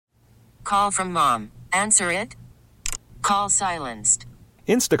Call from mom. Answer it. Call silenced.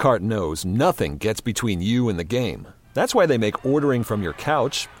 Instacart knows nothing gets between you and the game. That's why they make ordering from your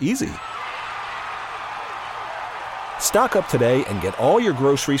couch easy. Stock up today and get all your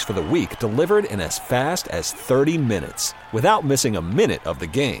groceries for the week delivered in as fast as 30 minutes without missing a minute of the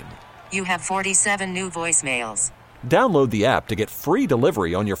game. You have 47 new voicemails. Download the app to get free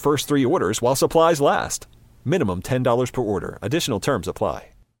delivery on your first 3 orders while supplies last. Minimum $10 per order. Additional terms apply.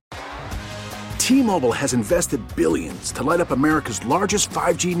 T-Mobile has invested billions to light up America's largest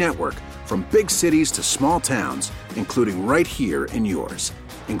 5G network, from big cities to small towns, including right here in yours.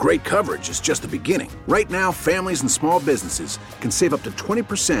 And great coverage is just the beginning. Right now, families and small businesses can save up to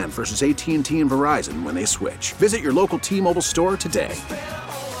 20% versus AT&T and Verizon when they switch. Visit your local T-Mobile store today.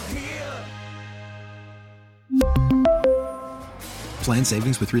 Plan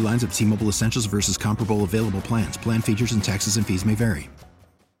savings with 3 lines of T-Mobile Essentials versus comparable available plans. Plan features and taxes and fees may vary.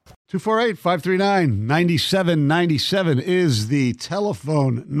 248-539-9797 is the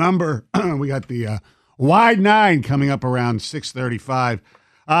telephone number. We got the wide nine coming up around 6:35.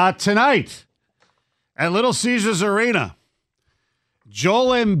 Tonight at Little Caesars Arena, Joel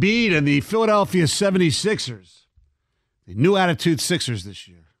Embiid and the Philadelphia 76ers, the new attitude Sixers this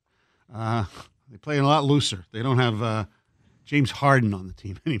year. They're playing a lot looser. They don't have James Harden on the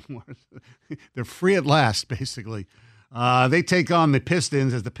team anymore. They're free at last, basically. They take on the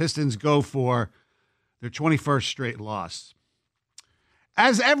Pistons as the Pistons go for their 21st straight loss.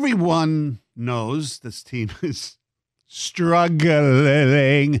 As everyone knows, this team is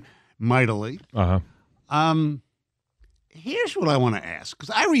struggling mightily. Here's what I want to ask,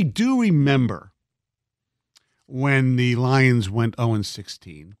 because I do remember when the Lions went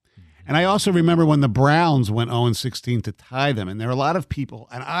 0-16. And I also remember when the Browns went 0-16 to tie them. And there are a lot of people,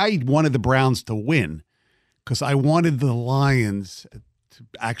 and I wanted the Browns to win because I wanted the Lions to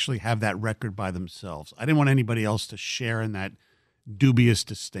actually have that record by themselves. I didn't want anybody else to share in that dubious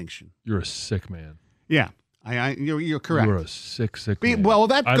distinction. You're a sick man. Yeah, you're correct. You're a sick man.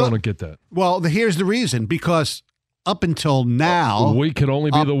 Well, I don't get that. Well, here's the reason, because up until now, we could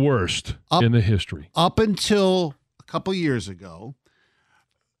only be the worst in the history. Up until a couple years ago,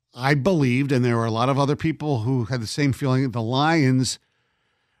 I believed, and there were a lot of other people who had the same feeling, the Lions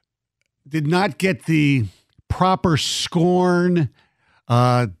did not get the proper scorn,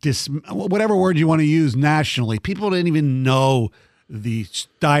 whatever word you want to use nationally. People didn't even know the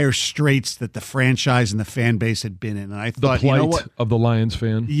dire straits that the franchise and the fan base had been in. And I thought, the plight you know what? of the Lions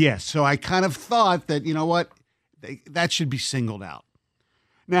fan? Yes. So I kind of thought that, you know what, that should be singled out.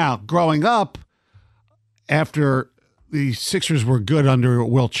 Now, growing up, after the Sixers were good under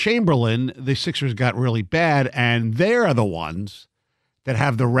Will Chamberlain, the Sixers got really bad, and they're the ones that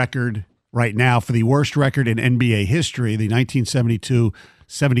have the record right now for the worst record in NBA history, the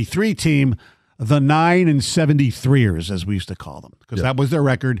 1972-73 team, the 9-73ers, as we used to call them, because that was their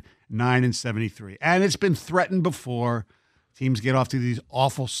record, 9-73. And it's been threatened before. Teams get off to these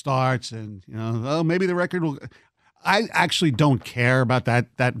awful starts, and maybe the record will. I actually don't care about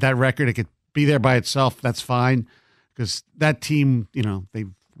that record. It could be there by itself. That's fine, because that team,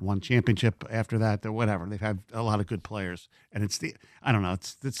 they've won championship after that, or whatever. They've had a lot of good players, and I don't know.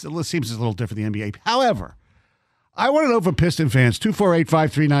 It seems a little different than the NBA. However, I want to know from Piston fans,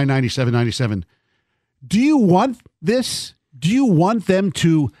 248-539-9797. Do you want this? Do you want them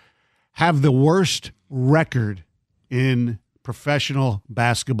to have the worst record in professional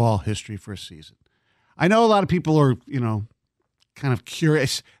basketball history for a season? I know a lot of people are, kind of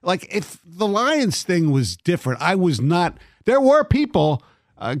curious. Like, if the Lions thing was different, I was not. There were people,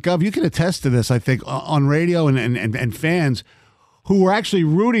 Gov, you can attest to this, I think, on radio and fans who were actually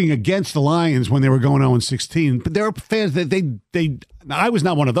rooting against the Lions when they were going 0-16. But there were fans that I was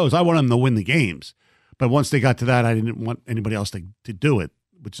not one of those. I wanted them to win the games. But once they got to that, I didn't want anybody else to do it,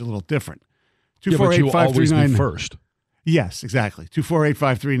 which is a little different. 248-539. But you will always be first. Yes, exactly.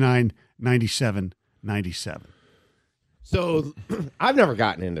 248-539-9797. So I've never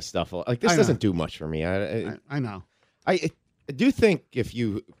gotten into stuff like this. Doesn't do much for me. I know. I do think if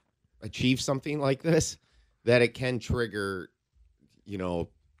you achieve something like this, that it can trigger,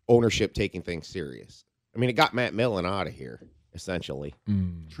 ownership taking things serious. I mean, it got Matt Millen out of here, essentially.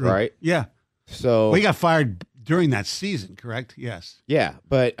 True. Right? Yeah. So he got fired during that season, correct? Yes. Yeah,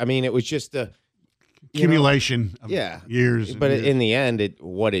 but I mean, it was just a accumulation of years. But in the end,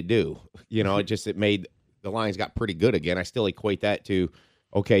 what it do? It made the Lions got pretty good again. I still equate that to,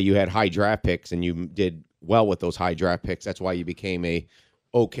 okay, you had high draft picks and you did well with those high draft picks. That's why you became a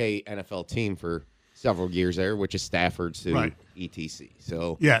okay NFL team for several years there, which is Stafford to ETC.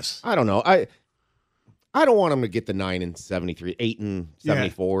 So yes, I don't know. I don't want them to get the 9-73,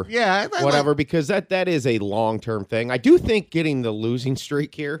 8-74, Yeah, whatever, because that is a long-term thing. I do think getting the losing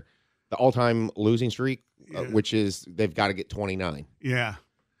streak here, the all-time losing streak, which is they've got to get 29. Yeah.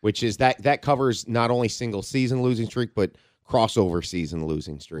 Which is that covers not only single season losing streak, but crossover season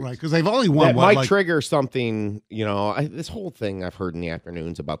losing streaks. Right, because they've only won that might trigger something, this whole thing I've heard in the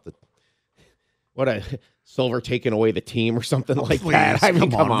afternoons about what a Silver taking away the team or something like that. I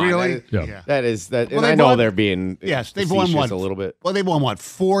mean, come on. Really? That is that. Well, and I know they're being they've won a little bit. Well, they've won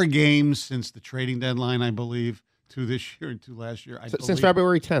 4 games since the trading deadline, I believe. 2 this year and 2 last year. Since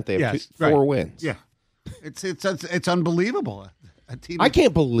February 10th, they have 4 wins. Yeah, it's unbelievable. A team. I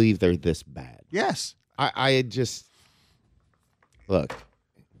can't believe they're this bad. Yes, I just look.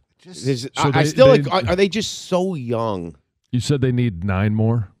 Are they just so young? You said they need 9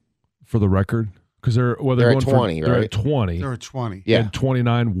 more for the record. Because they're at 20, right? They're at 20. They're at 20. Yeah. And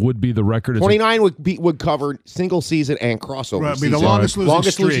 29 would be the record. 29 would cover single season and crossover. Right, be the longest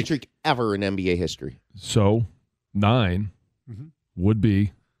losing streak ever in NBA history. So 9 would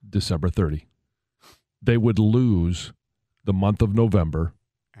be December 30. They would lose the month of November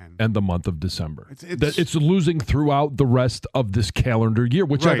and the month of December. It's losing throughout the rest of this calendar year,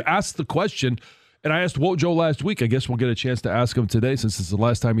 which I've asked the question. And I asked Wojo last week. I guess we'll get a chance to ask him today since it's the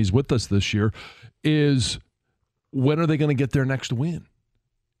last time he's with us this year, is when are they going to get their next win?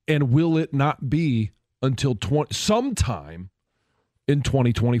 And will it not be until sometime in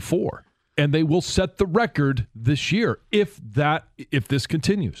 2024? And they will set the record this year if this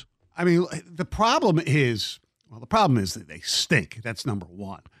continues. I mean, the problem is that they stink. That's number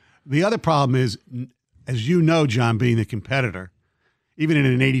one. The other problem is, as you know, John, being a competitor, even in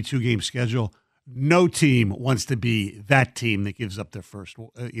an 82-game schedule, no team wants to be that team that gives up their first,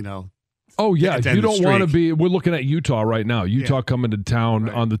 Oh, yeah. You don't want to be – we're looking at Utah right now. Utah coming to town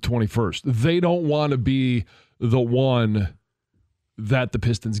on the 21st. They don't want to be the one that the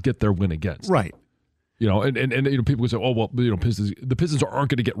Pistons get their win against. Right. And people would say, oh, well, the Pistons aren't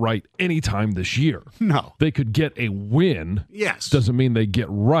going to get right anytime this year. No. They could get a win. Yes. Doesn't mean they get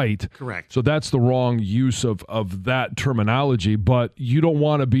right. Correct. So that's the wrong use of that terminology. But you don't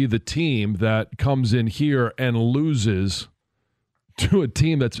want to be the team that comes in here and loses to a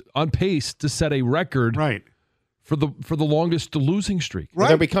team that's on pace to set a record for the longest losing streak. Right.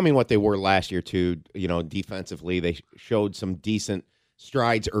 They're becoming what they were last year, too. Defensively, they showed some decent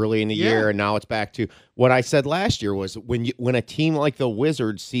strides early in the year, and now it's back to what I said last year was when a team like the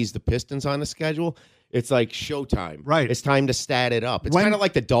Wizards sees the Pistons on the schedule, it's like showtime. Right. It's time to stat it up. It's kind of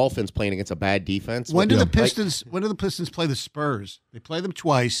like the Dolphins playing against a bad defense. When do the Pistons play the Spurs? They play them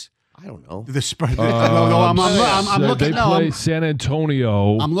twice. I don't know. The Spurs. I'm looking. They play San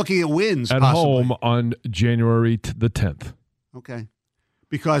Antonio. I'm looking at wins at home on January the 10th. Okay.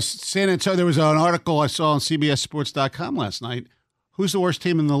 Because San Antonio, there was an article I saw on CBSSports.com last night. Who's the worst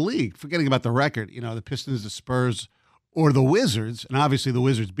team in the league? Forgetting about the record, the Pistons, the Spurs, or the Wizards. And obviously the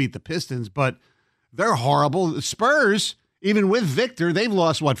Wizards beat the Pistons, but they're horrible. The Spurs, even with Victor, they've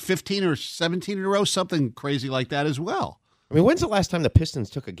lost, 15 or 17 in a row? Something crazy like that as well. I mean, when's the last time the Pistons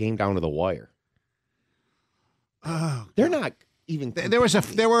took a game down to the wire? They're not even. There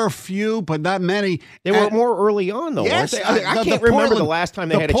were a few, but not many. They were more early on, though. Yes, weren't they? I can't remember the last time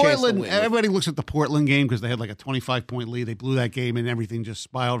they had a chance to win. Everybody looks at the Portland game because they had like a 25-point lead. They blew that game, and everything just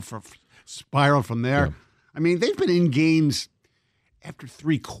spiraled from there. Yeah. I mean, they've been in games after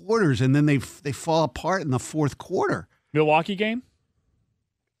 3 quarters, and then they fall apart in the fourth quarter. Milwaukee game?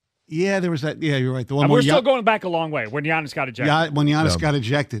 Yeah, there was that. Yeah, you're right. The one and we're still going back a long way when Giannis got ejected. Yeah, when Giannis got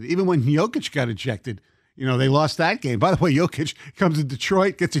ejected. Even when Jokic got ejected, they lost that game. By the way, Jokic comes to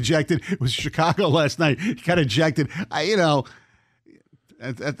Detroit, gets ejected. It was Chicago last night. He got ejected. I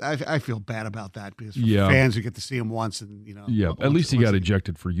feel bad about that because for fans who get to see him once and at least he got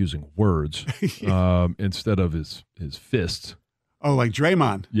ejected for using words instead of his fists. Oh, like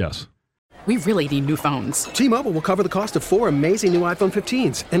Draymond. Yes. We really need new phones. T-Mobile will cover the cost of 4 amazing new iPhone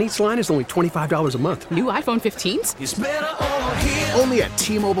 15s, and each line is only $25 a month. New iPhone 15s? It's better over here. Only at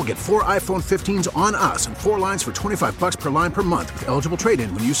T-Mobile, get 4 iPhone 15s on us and 4 lines for $25 per line per month with eligible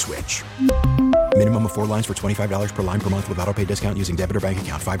trade-in when you switch. Minimum of 4 lines for $25 per line per month with autopay discount using debit or bank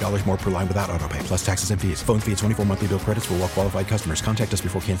account. $5 more per line without autopay, plus taxes and fees. Phone fee at 24 monthly bill credits for well-qualified customers. Contact us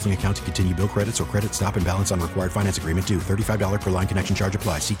before canceling account to continue bill credits or credit stop and balance on required finance agreement due. $35 per line connection charge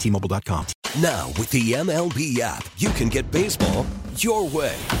applies. See T-Mobile.com. Now, with the MLB app, you can get baseball your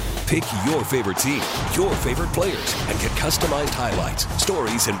way. Pick your favorite team, your favorite players, and get customized highlights,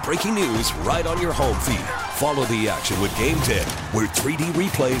 stories, and breaking news right on your home feed. Follow the action with Game 10, where 3D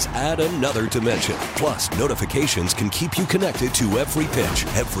replays add another dimension. Plus, notifications can keep you connected to every pitch,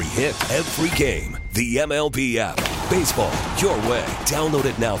 every hit, every game. The MLB app. Baseball, your way. Download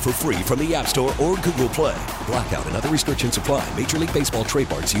it now for free from the App Store or Google Play. Blackout and other restrictions apply. Major League Baseball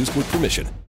trademarks used with permission.